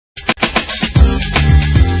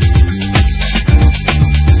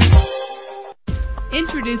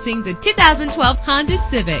Introducing the 2012 Honda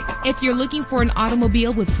Civic. If you're looking for an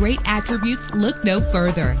automobile with great attributes, look no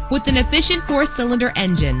further. With an efficient 4-cylinder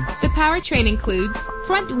engine, the powertrain includes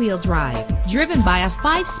front-wheel drive, driven by a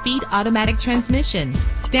 5-speed automatic transmission.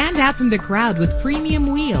 Stand out from the crowd with premium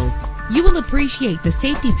wheels. You will appreciate the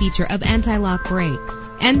safety feature of anti-lock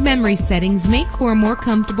brakes, and memory settings make for a more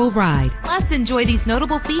comfortable ride. Plus, enjoy these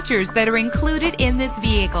notable features that are included in this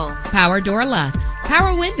vehicle: power door locks,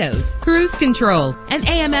 power windows, cruise control, an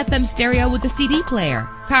AM/FM stereo with a CD player,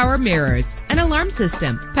 power mirrors, an alarm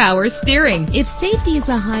system, power steering. If safety is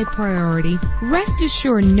a high priority, rest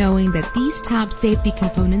assured knowing that these top safety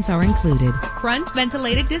components are included: front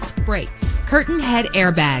ventilated disc brakes, curtain head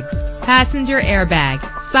airbags, passenger airbag,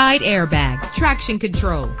 side airbag, traction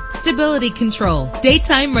control, stability control,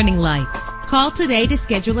 daytime running lights. Call today to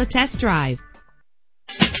schedule a test drive.